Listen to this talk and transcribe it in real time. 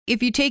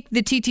if you take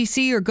the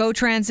TTC or Go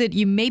Transit,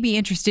 you may be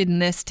interested in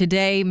this.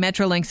 Today,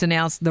 Metrolinx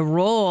announced the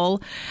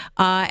roll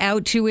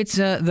out to its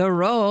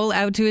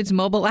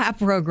mobile app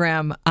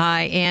program,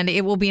 and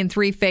it will be in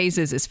 3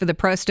 phases. It's for the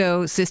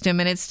Presto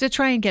system, and it's to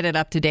try and get it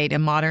up to date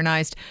and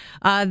modernized.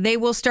 They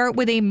will start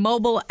with a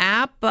mobile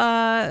app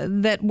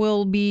that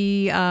will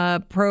be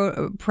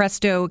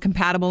Presto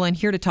compatible. And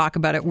here to talk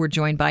about it, we're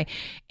joined by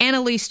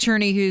Annalise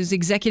Cherney, who's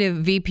Executive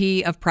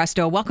VP of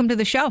Presto. Welcome to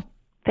the show.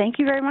 Thank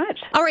you very much.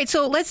 All right,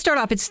 so let's start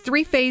off. It's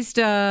 3-phased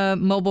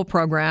mobile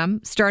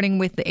program, starting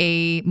with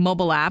a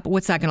mobile app.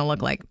 What's that going to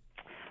look like?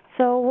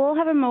 So we'll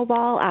have a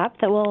mobile app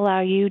that will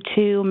allow you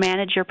to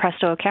manage your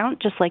Presto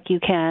account just like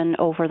you can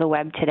over the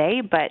web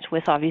today, but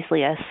with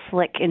obviously a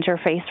slick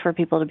interface for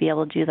people to be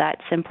able to do that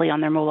simply on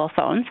their mobile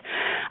phones.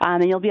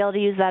 And you'll be able to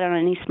use that on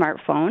any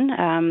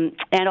smartphone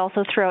and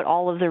also throughout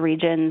all of the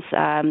regions,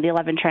 the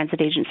 11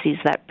 transit agencies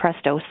that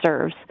Presto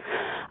serves.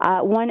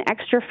 One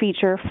extra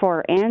feature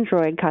for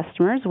Android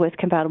customers with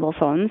compatible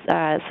phones,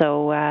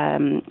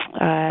 Samsung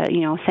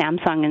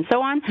and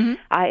so on,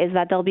 is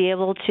that they'll be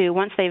able to,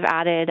 once they've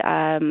added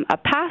a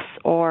pass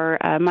or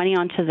money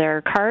onto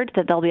their card,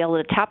 that they'll be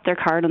able to tap their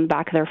card on the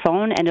back of their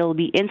phone and it'll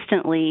be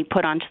instantly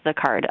put onto the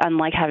card,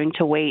 unlike having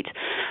to wait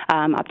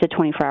up to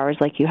 24 hours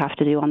like you have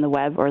to do on the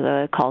web or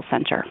the call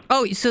center.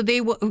 Oh, so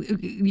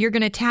you're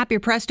going to tap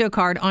your Presto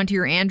card onto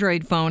your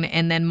Android phone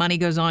and then money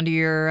goes onto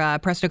your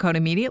Presto code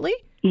immediately?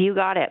 You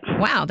got it.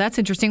 Wow, that's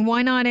interesting.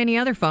 Why not any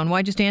other phone?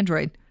 Why just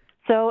Android?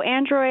 So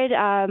Android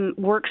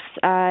works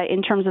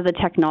in terms of the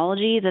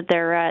technology that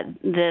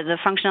the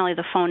functionality of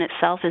the phone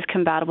itself is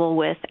compatible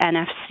with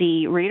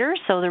NFC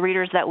readers. So the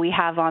readers that we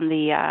have on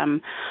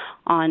the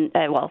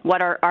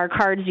what our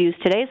cards use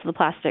today, so the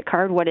plastic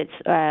card, what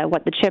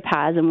the chip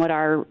has, and what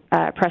our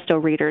Presto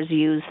readers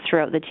use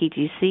throughout the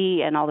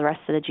TTC and all the rest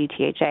of the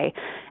GTHA.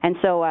 And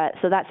so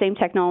that same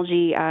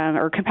technology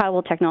or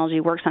compatible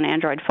technology works on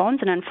Android phones,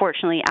 and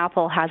unfortunately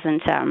Apple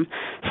hasn't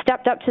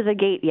stepped up to the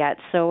gate yet.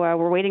 So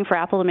we're waiting for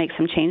Apple to make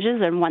some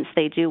changes, and once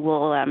they do,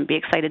 we'll be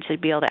excited to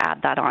be able to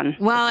add that on.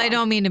 Well, I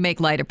don't mean to make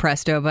light of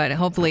Presto, but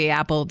hopefully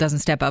Apple doesn't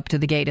step up to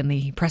the gate and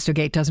the Presto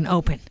gate doesn't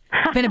open.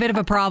 It's been a bit of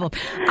a problem.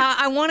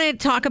 I want to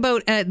talk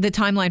about the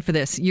timeline for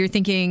this. You're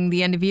thinking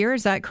the end of year,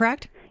 is that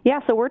correct? Yeah,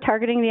 so we're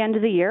targeting the end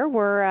of the year.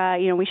 We're,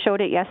 we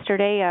showed it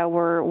yesterday.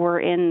 We're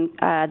in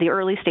the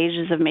early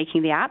stages of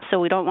making the app,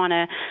 so we don't want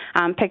to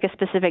pick a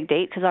specific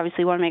date because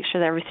obviously we want to make sure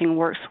that everything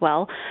works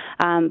well.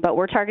 But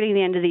we're targeting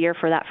the end of the year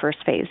for that first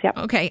phase. Yep.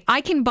 Okay,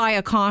 I can buy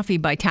a coffee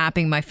by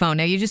tapping my phone.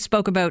 Now, you just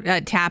spoke about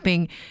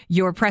tapping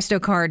your Presto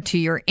card to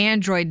your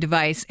Android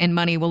device, and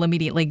money will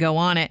immediately go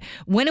on it.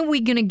 When are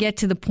we going to get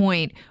to the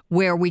point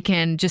where we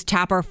can just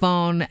tap our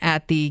phone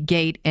at the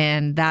gate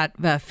and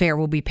that fare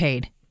will be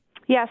paid?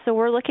 Yeah, so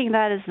we're looking at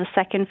that as the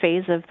second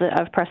phase of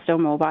Presto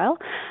Mobile.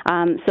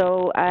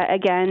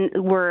 Again,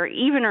 we're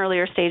even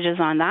earlier stages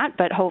on that,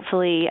 but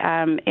hopefully,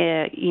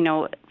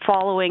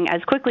 following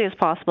as quickly as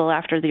possible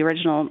after the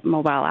original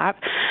mobile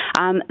app.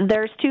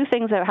 There's 2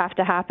 things that have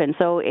to happen.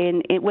 So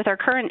with our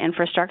current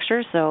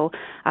infrastructure,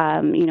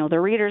 the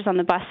readers on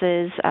the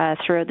buses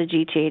throughout the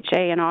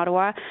GTHA in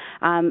Ottawa,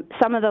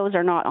 some of those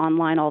are not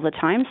online all the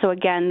time. So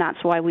again,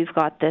 that's why we've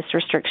got this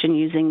restriction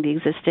using the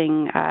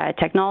existing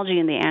technology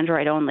and the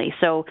Android only.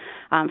 So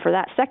for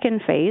that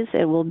second phase,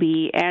 it will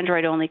be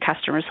Android-only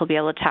customers who will be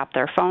able to tap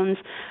their phones.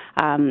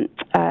 And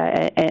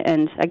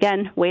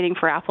again, waiting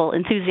for Apple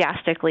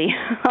enthusiastically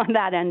on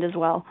that end as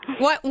well.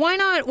 Why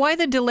not? Why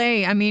the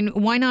delay? I mean,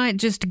 why not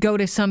just go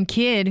to some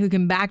kid who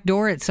can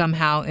backdoor it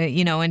somehow,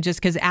 and just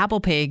because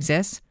Apple Pay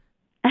exists?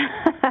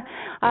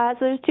 So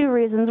there's 2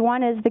 reasons.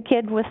 One is the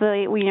kid with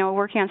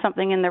working on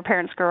something in their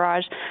parents'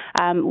 garage.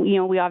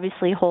 We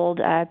obviously hold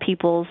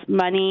people's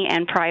money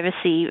and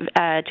privacy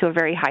to a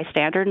very high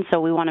standard, and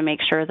so we want to make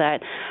sure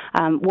that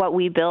what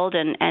we build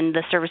and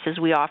the services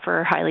we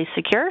offer are highly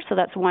secure. So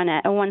that's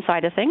one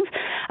side of things.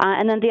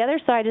 And then the other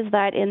side is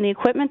that in the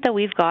equipment that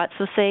we've got,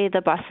 so say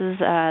the buses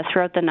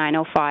throughout the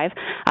 905,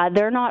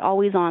 they're not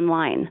always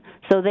online.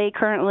 So they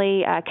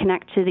currently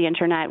connect to the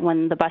internet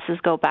when the buses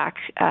go back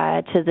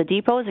to the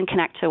depots and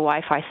connect to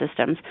Wi-Fi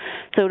systems.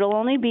 So it'll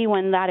only be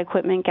when that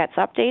equipment gets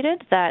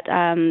updated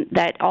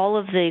that all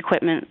of the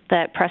equipment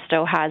that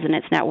Presto has in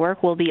its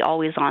network will be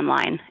always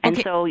online. And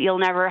so you'll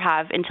never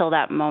have, until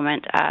that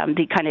moment,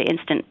 the kind of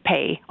instant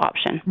pay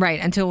option. Right,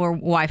 until we're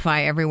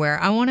Wi-Fi everywhere.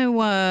 I want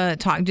to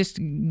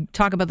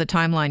talk about the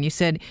timeline. You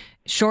said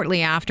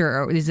shortly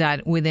after, or is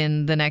that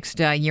within the next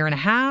year and a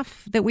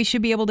half that we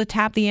should be able to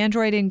tap the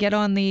Android and get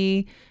on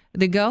the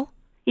go?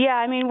 Yeah,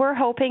 I mean, we're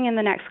hoping in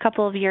the next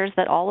couple of years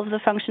that all of the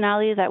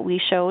functionality that we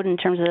showed in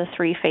terms of the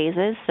 3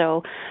 phases,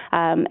 so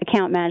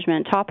account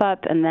management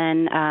top-up, and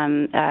then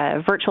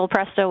virtual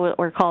Presto, what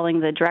we're calling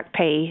the direct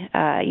pay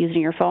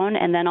using your phone,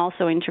 and then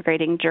also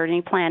integrating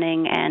journey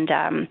planning and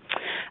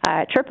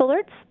trip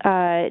alerts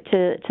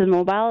to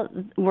mobile.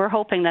 We're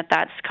hoping that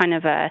that's kind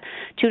of a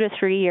 2 to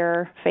 3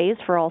 year phase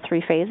for all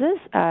 3 phases,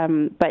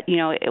 but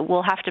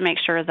we'll have to make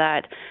sure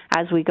that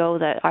as we go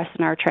that us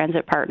and our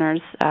transit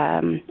partners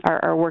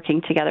are working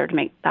together to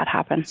make that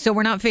happen. So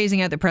we're not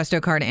phasing out the Presto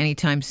card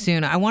anytime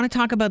soon. I want to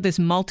talk about this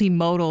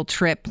multimodal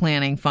trip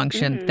planning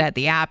function that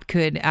the app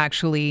could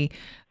actually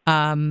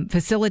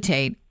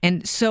facilitate.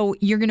 And so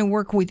you're going to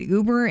work with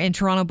Uber and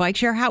Toronto Bike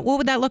Share. What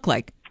would that look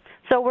like?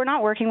 So we're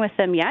not working with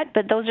them yet,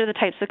 but those are the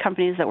types of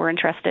companies that we're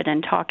interested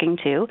in talking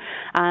to.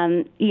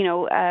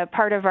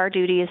 Part of our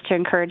duty is to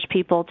encourage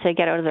people to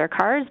get out of their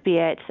cars, be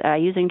it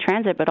using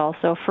transit, but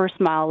also first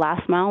mile,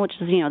 last mile, which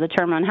is the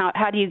term on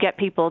how do you get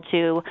people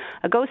to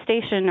a GO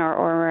station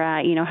or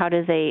how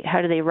do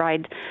they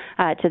ride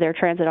to their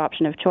transit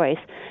option of choice.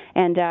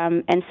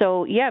 And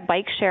so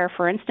Bike Share,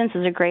 for instance,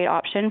 is a great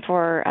option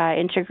for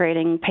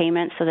integrating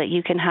payments so that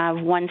you can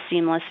have one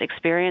seamless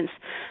experience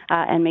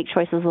and make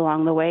choices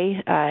along the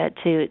way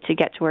to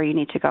get to where you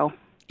need to go.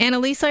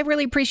 Annalise, I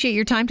really appreciate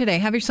your time today.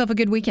 Have yourself a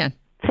good weekend.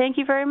 Thank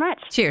you very much.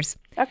 Cheers.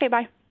 Okay,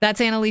 bye. That's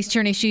Annalise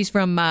Cherney. She's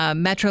from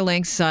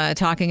Metrolinx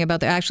talking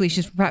about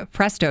she's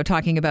Presto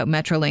talking about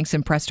Metrolinx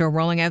and Presto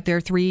rolling out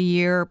their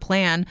 3-year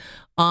plan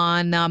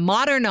on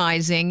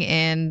modernizing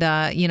and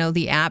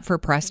the app for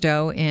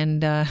Presto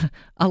and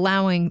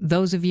allowing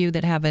those of you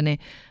that have an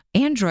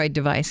Android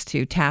device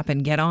to tap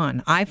and get on.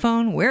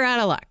 iPhone, we're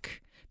out of luck.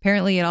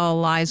 Apparently, it all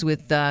lies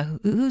with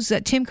who's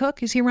Tim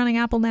Cook? Is he running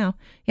Apple now?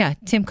 Yeah,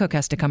 Tim Cook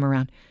has to come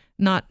around,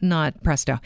 not Presto.